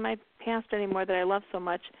I'm not in my past anymore that I love so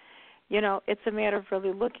much, it's a matter of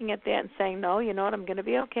really looking at that and saying, no, you know what, I'm going to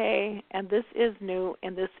be okay, and this is new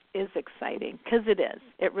and this is exciting, because it is.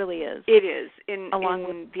 It really is. It is. And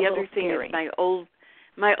the other thing is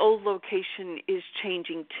my old location is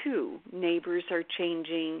changing too. Neighbors are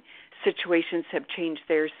changing. Situations have changed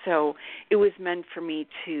there. So it was meant for me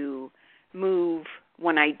to move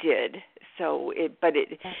when I did. So it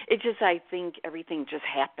just, I think everything just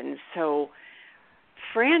happened so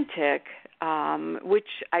frantic, which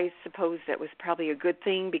I suppose that was probably a good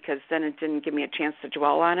thing because then it didn't give me a chance to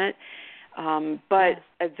dwell on it.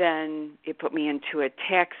 Then it put me into a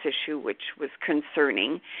tax issue, which was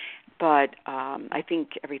concerning. But I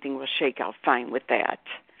think everything will shake out fine with that.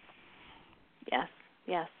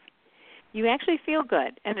 Yes. You actually feel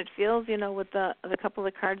good, and it feels, with the couple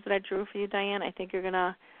of cards that I drew for you, Diane, I think you're going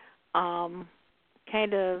to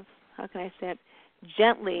kind of, how can I say it,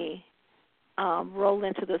 gently roll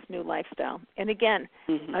into this new lifestyle. And again,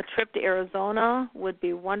 a trip to Arizona would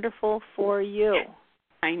be wonderful for you.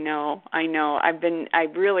 I know. I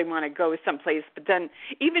really want to go someplace, but then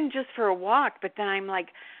even just for a walk, but then I'm like,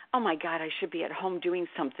 oh my God, I should be at home doing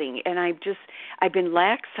something. And I've been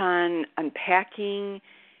lax on unpacking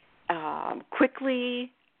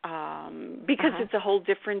quickly because it's a whole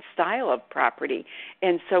different style of property.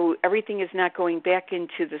 And so everything is not going back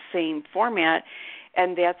into the same format,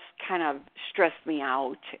 and that's kind of stressed me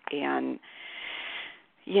out. And,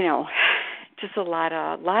 you know, just a lot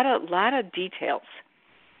of details.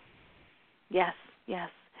 Yes.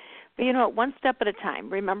 But you know, one step at a time.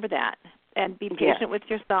 Remember that, and be patient with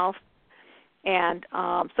yourself. And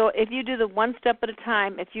so, if you do the one step at a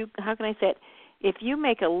time, how can I say it? If you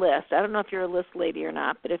make a list, I don't know if you're a list lady or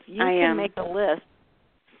not, but if you can make a list,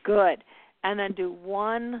 good, and then do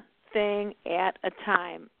one thing at a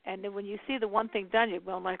time. And then when you see the one thing done, you're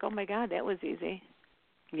going like, oh my God, that was easy.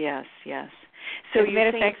 Yes. So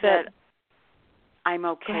you think that I'm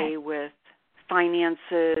okay with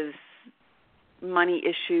finances, money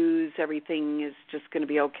issues, everything is just going to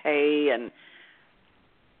be okay, and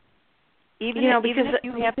even if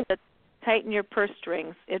you have to tighten your purse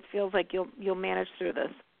strings, it feels like you'll manage through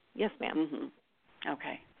this. Yes, ma'am. Mm-hmm.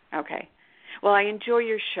 Okay. Well, I enjoy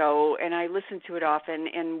your show, and I listen to it often,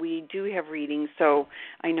 and we do have readings, so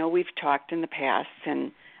I know we've talked in the past,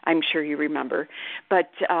 and I'm sure you remember. But,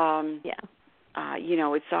 you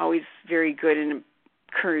know, it's always very good and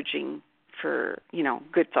encouraging for, you know,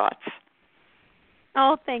 good thoughts.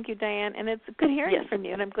 Oh, thank you, Diane, and it's good hearing from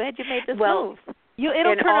you, and I'm glad you made this move.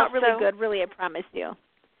 It'll turn out really good, really, I promise you.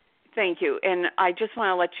 Thank you, and I just want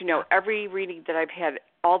to let you know, every reading that I've had,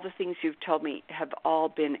 all the things you've told me have all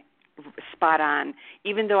been spot on.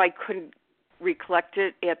 Even though I couldn't recollect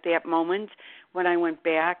it at that moment, when I went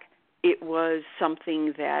back, it was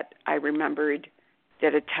something that I remembered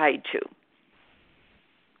that it tied to.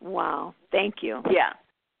 Wow, thank you. Yeah,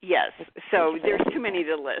 yes, so there's too many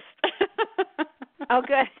to list. Oh,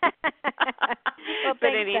 good. Well, but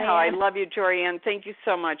anyhow, Diane. I love you, Jorianne. Thank you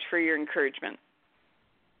so much for your encouragement.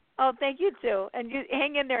 Oh, thank you, too. And you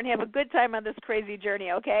hang in there and have a good time on this crazy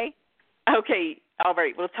journey, okay? Okay. All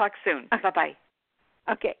right. We'll talk soon. Bye-bye.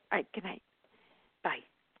 Okay. All right. Good night. Bye.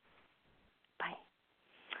 Bye.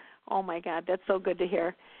 Oh, my God. That's so good to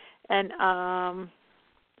hear. And,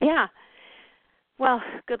 well,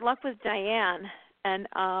 good luck with Diane. And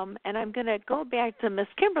I'm going to go back to Miss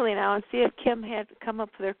Kimberly now and see if Kim had come up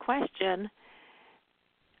with her question.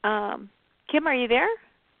 Kim, are you there?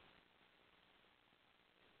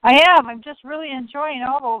 I am. I'm just really enjoying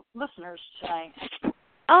all the listeners tonight.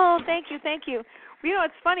 Oh, thank you. Well, you know,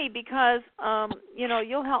 it's funny because, you know,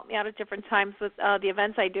 you'll help me out at different times with the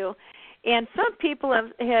events I do. And some people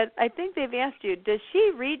I think they've asked you, does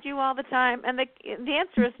she read you all the time? And the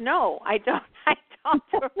answer is no, I don't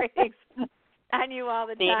do readings on you all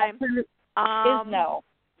the time. The answer is no.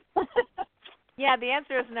 Yeah, the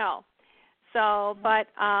answer is no. So, but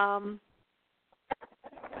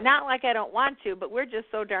not like I don't want to, but we're just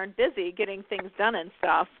so darn busy getting things done and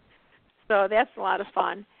stuff. So that's a lot of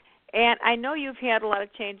fun. And I know you've had a lot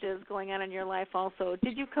of changes going on in your life also.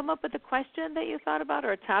 Did you come up with a question that you thought about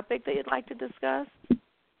or a topic that you'd like to discuss?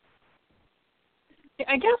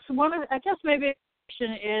 I guess maybe the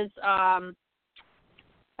question is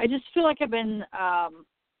I just feel like I've been I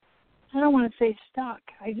don't want to say stuck.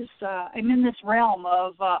 I'm in this realm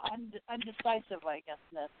of undecisive, I guess,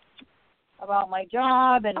 about my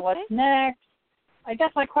job and what's next. I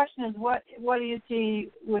guess my question is, what do you see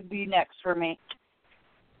would be next for me?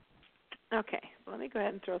 Okay, let me go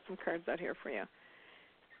ahead and throw some cards out here for you.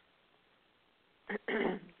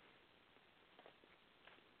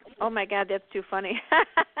 Oh my God, that's too funny.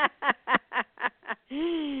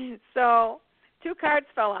 So, 2 cards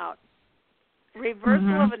fell out.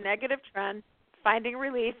 Reversal of a negative trend, finding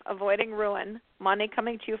relief, avoiding ruin, money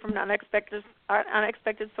coming to you from an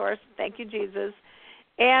unexpected source. Thank you, Jesus.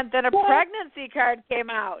 And then a pregnancy card came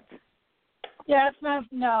out. Yeah, it's not,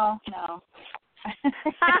 no.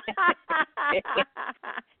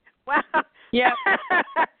 Wow. Yeah.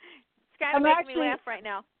 It's kind of making me laugh right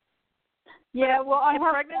now. Yeah, well,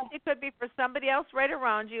 pregnancy could be for somebody else right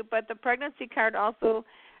around you, but the pregnancy card also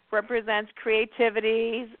represents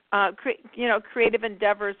creativity, creative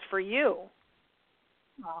endeavors for you.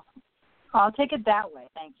 Oh, I'll take it that way.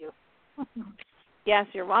 Thank you. Yes,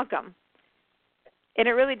 you're welcome. And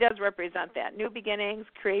it really does represent that. New beginnings,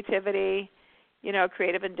 creativity,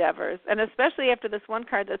 creative endeavors. And especially after this one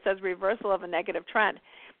card that says reversal of a negative trend.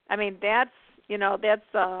 I mean, that's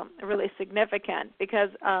really significant because,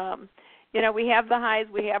 we have the highs,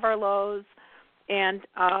 we have our lows, and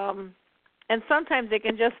sometimes it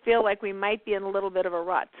can just feel like we might be in a little bit of a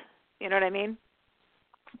rut. You know what I mean?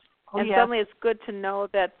 Oh, and suddenly it's good to know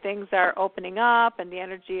that things are opening up and the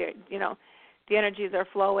energy, the energies are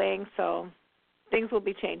flowing. So things will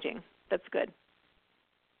be changing. That's good.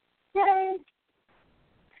 Yay!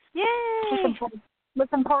 Yay!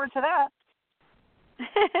 Looking forward to that.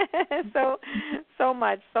 so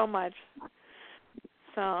much.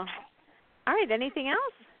 So, all right. Anything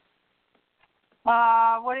else?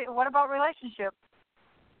 What about relationships?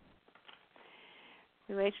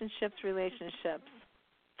 Relationships.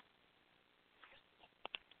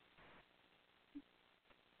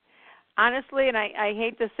 Honestly, and I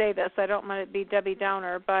hate to say this, I don't want to be Debbie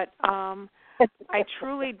Downer, but I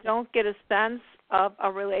truly don't get a sense of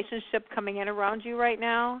a relationship coming in around you right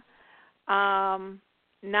now.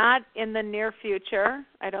 Not in the near future.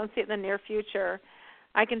 I don't see it in the near future.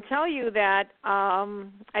 I can tell you that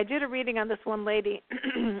I did a reading on this one lady,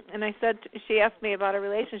 and she asked me about a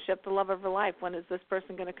relationship, the love of her life. When is this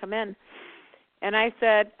person going to come in? And I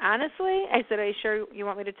said, honestly, are you sure you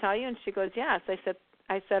want me to tell you? And she goes, yes. I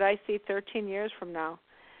said, I see 13 years from now.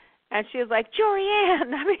 And she was like,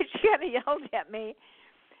 Jorianne. I mean, she kind of yelled at me.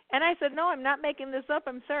 And I said, no, I'm not making this up.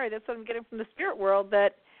 I'm sorry. That's what I'm getting from the spirit world,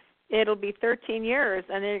 that it'll be 13 years,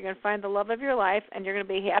 and then you're going to find the love of your life, and you're going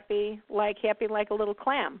to be happy like a little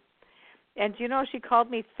clam. And do you know, she called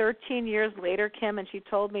me 13 years later, Kim, and she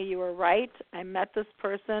told me, you were right. I met this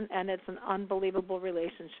person, and it's an unbelievable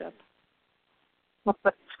relationship. Well,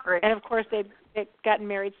 that's great. And, of course, they've gotten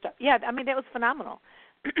married. Stuff. Yeah, I mean, that was phenomenal.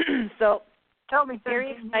 So tell me,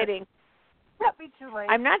 very exciting. That'd be too late.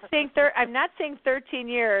 I'm not saying 13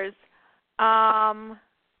 years.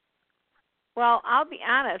 Well, I'll be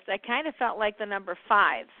honest. I kind of felt like the number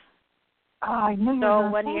 5. Oh, I knew you were So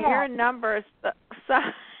going when to say you that. hear numbers,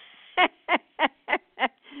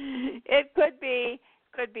 it could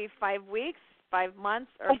be 5 weeks, 5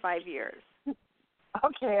 months, or 5 years.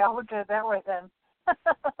 Okay, I'll look at it that way then.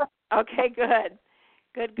 Okay, good.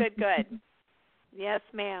 Yes,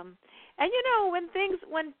 ma'am. And you know,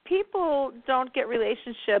 when people don't get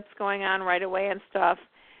relationships going on right away and stuff,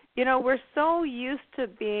 you know, we're so used to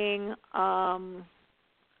being a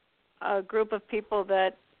group of people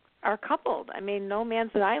that are coupled. I mean, no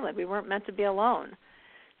man's an island. We weren't meant to be alone.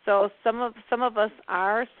 So some of us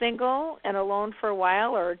are single and alone for a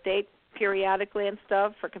while, or date periodically and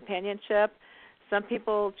stuff for companionship. Some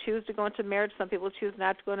people choose to go into marriage. Some people choose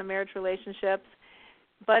not to go into marriage relationships.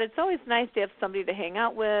 But it's always nice to have somebody to hang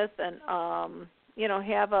out with and, you know,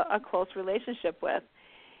 have a close relationship with.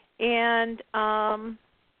 And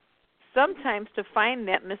sometimes to find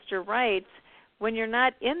that Mr. Right, when you're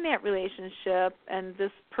not in that relationship and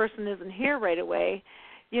this person isn't here right away,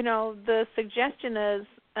 you know, the suggestion is,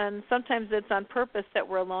 and sometimes it's on purpose, that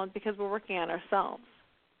we're alone because we're working on ourselves.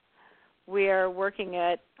 We are working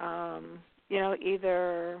at, you know,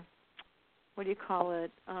 either, what do you call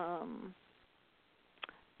it?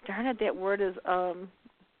 Darn it, that word is, I'm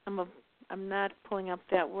not pulling up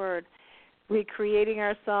that word. Recreating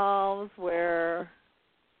ourselves, we're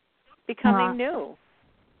becoming new.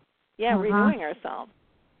 Yeah, renewing ourselves.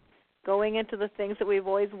 Going into the things that we've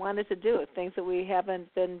always wanted to do, things that we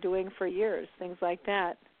haven't been doing for years, things like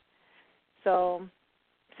that. So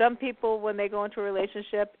some people, when they go into a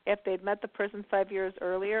relationship, if they'd met the person 5 years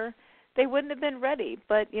earlier, they wouldn't have been ready.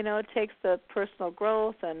 But, you know, it takes the personal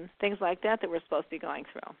growth and things like that we're supposed to be going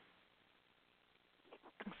through.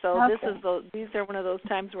 So these are one of those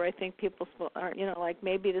times where I think people are, you know, like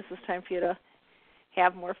maybe this is time for you to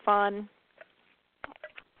have more fun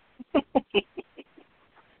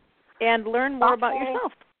and learn more about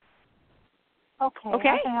yourself. Okay.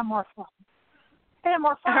 I can have more fun.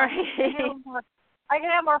 All right. I can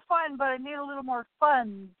have more fun, but I need a little more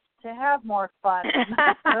fun to have more fun.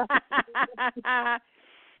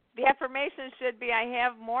 The affirmation should be, I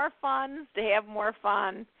have more funds to have more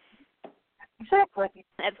fun. Exactly.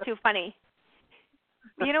 That's too funny.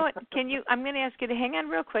 You know what? I'm going to ask you to hang on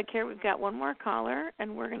real quick here. We've got one more caller,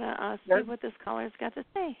 and we're going to see what this caller's got to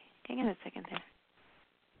say. Hang on a second there.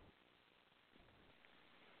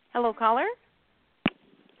 Hello, caller?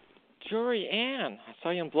 Jorianne, I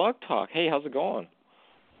saw you on Blog Talk. Hey, how's it going?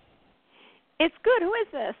 It's good. Who is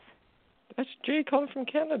this? That's Jay calling from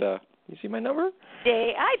Canada. You see my number?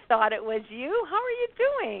 Jay, I thought it was you. How are you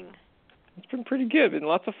doing? It's been pretty good. Been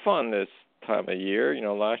lots of fun this time of year. You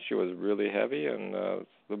know, last year was really heavy, and it's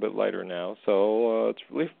a little bit lighter now. So it's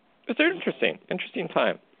an interesting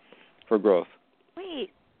time for growth.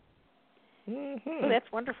 Wait. Oh,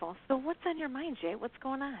 that's wonderful. So what's on your mind, Jay? What's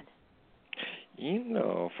going on? You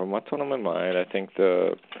know, from what's on my mind, I think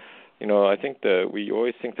we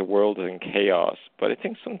always think the world is in chaos, but I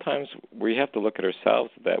think sometimes we have to look at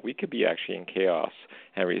ourselves that we could be actually in chaos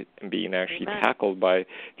and being actually tackled by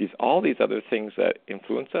all these other things that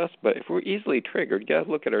influence us. But if we're easily triggered, you got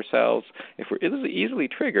to look at ourselves. If we're easily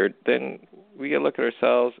triggered, then we got to look at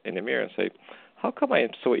ourselves in the mirror and say, how come I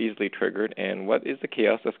am so easily triggered, and what is the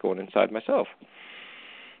chaos that's going inside myself?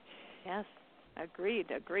 Yes, agreed.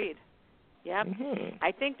 Yep. Mm-hmm.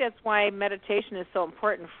 I think that's why meditation is so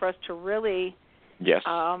important for us to really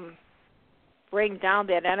bring down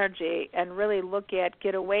that energy and really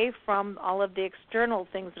get away from all of the external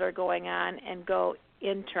things that are going on and go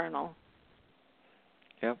internal.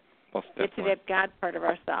 Yep, most definitely. Get to that God part of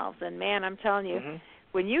ourselves. And, man, I'm telling you,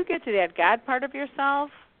 when you get to that God part of yourself,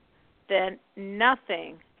 then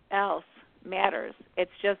nothing else matters.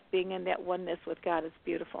 It's just being in that oneness with God. It's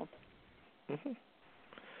beautiful. Mm-hmm.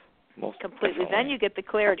 Most completely. Definitely. Then you get the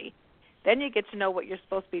clarity. Then you get to know what you're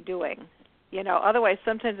supposed to be doing. You know, otherwise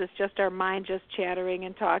sometimes it's just our mind just chattering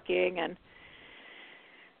and talking. And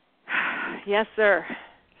yes, sir.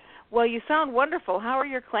 Well, you sound wonderful. How are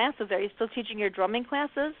your classes? Are you still teaching your drumming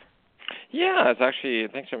classes? Yeah, it's actually,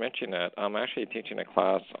 thanks for mentioning that. I'm actually teaching a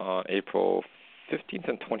class on April 15th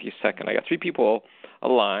and 22nd. I got 3 people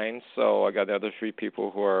aligned, so I got the other 3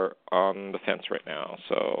 people who are on the fence right now.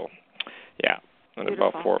 So, yeah. And Beautiful.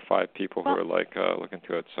 About 4 or 5 people who are looking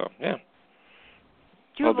to it. So yeah.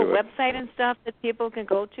 Do you have a website and stuff that people can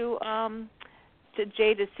go to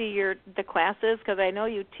Jay to see the classes? Because I know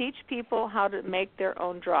you teach people how to make their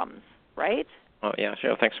own drums, right? Oh yeah,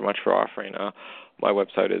 sure. Thanks so much for offering. My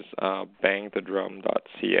website is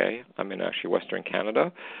bangthedrum.ca. I'm in actually Western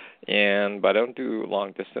Canada, but I don't do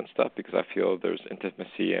long distance stuff because I feel there's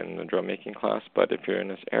intimacy in the drum making class. But if you're in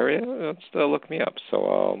this area, look me up.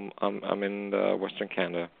 So I'm in Western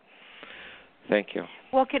Canada. Thank you.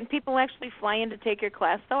 Well, can people actually fly in to take your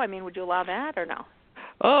class though? I mean, would you allow that or no?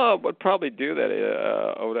 Oh, I would probably do that.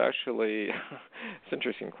 I would actually. It's an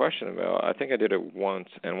interesting question. I think I did it once,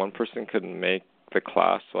 and one person couldn't make the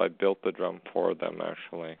class, so I built the drum for them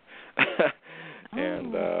actually.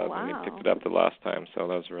 And wow. they picked it up the last time, so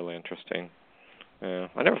that was really interesting. Yeah,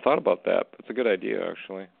 I never thought about that, but it's a good idea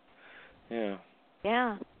actually. Yeah.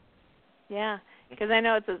 Yeah. Because I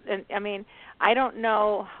know I mean, I don't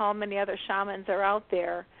know how many other shamans are out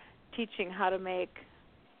there teaching how to make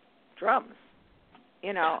drums.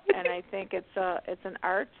 You know, and I think it's an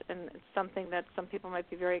art, and it's something that some people might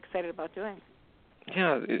be very excited about doing.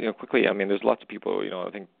 Yeah, quickly. I mean, there's lots of people.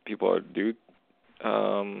 I think people do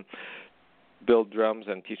build drums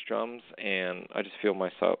and teach drums, and I just feel my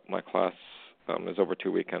class is over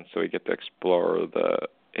 2 weekends, so we get to explore the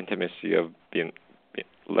intimacy of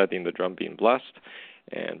letting the drum being blessed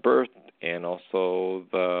and birthed, and also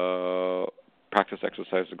the practice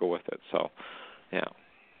exercise to go with it. So, yeah,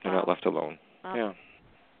 you're not left alone. Wow. Yeah.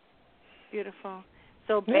 Beautiful.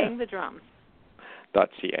 So bangthedrums.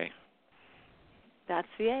 .ca.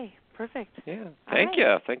 .ca. Perfect. Yeah. Thank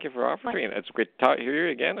you. Thank you for offering. It's great to hear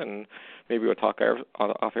you again, and maybe we'll talk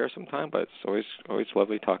off air sometime. But it's always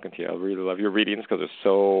lovely talking to you. I really love your readings because they're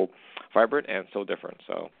so vibrant and so different.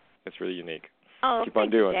 So it's really unique. Oh, keep on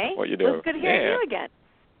doing Jay. what you do. Well, it's good to hear you again.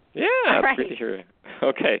 Yeah, it's great to hear you.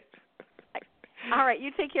 Okay. All right.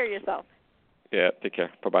 You take care of yourself. Yeah. Take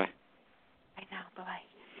care. Bye-bye. I know. Bye-bye.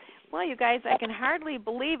 Well, you guys, I can hardly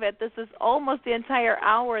believe it. This is almost the entire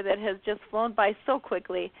hour that has just flown by so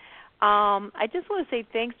quickly. I just want to say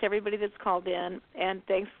thanks to everybody that's called in, and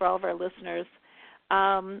thanks for all of our listeners.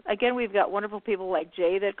 Again, we've got wonderful people like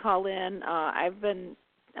Jay that call in.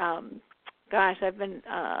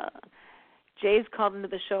 Jay's called into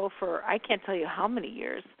the show for I can't tell you how many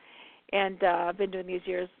years. And I've been doing this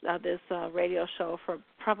radio show for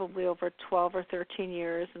probably over 12 or 13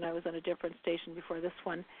 years, and I was on a different station before this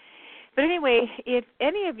one. But anyway, if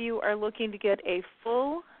any of you are looking to get a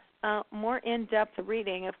full, more in-depth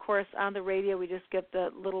reading, of course, on the radio we just get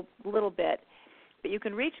the little bit. But you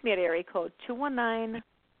can reach me at area code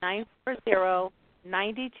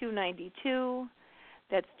 219-940-9292.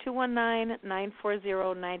 That's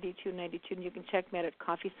 219-940-9292, and you can check me out at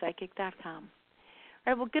coffeepsychic.com. All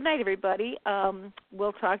right, well, good night, everybody.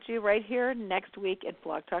 We'll talk to you right here next week at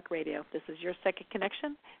Blog Talk Radio. This is your Psychic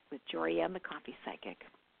Connection with Jorianne, the Coffee Psychic.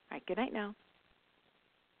 All right, good night now.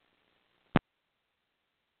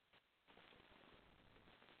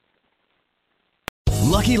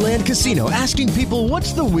 Lucky Land Casino, asking people,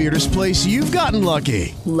 what's the weirdest place you've gotten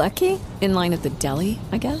lucky? Lucky? In line at the deli,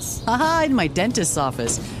 I guess? Aha, in my dentist's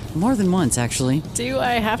office. More than once, actually. Do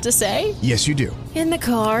I have to say? Yes, you do. In the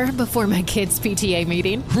car before my kids' PTA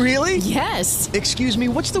meeting. Really? Yes. Excuse me,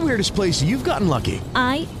 what's the weirdest place you've gotten lucky?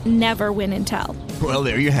 I never win and tell. Well,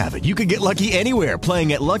 there you have it. You can get lucky anywhere,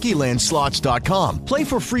 playing at LuckyLandSlots.com. Play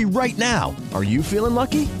for free right now. Are you feeling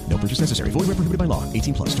lucky? No purchase necessary. Void where prohibited by law.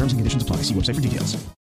 18+. Terms and conditions apply. See website for details.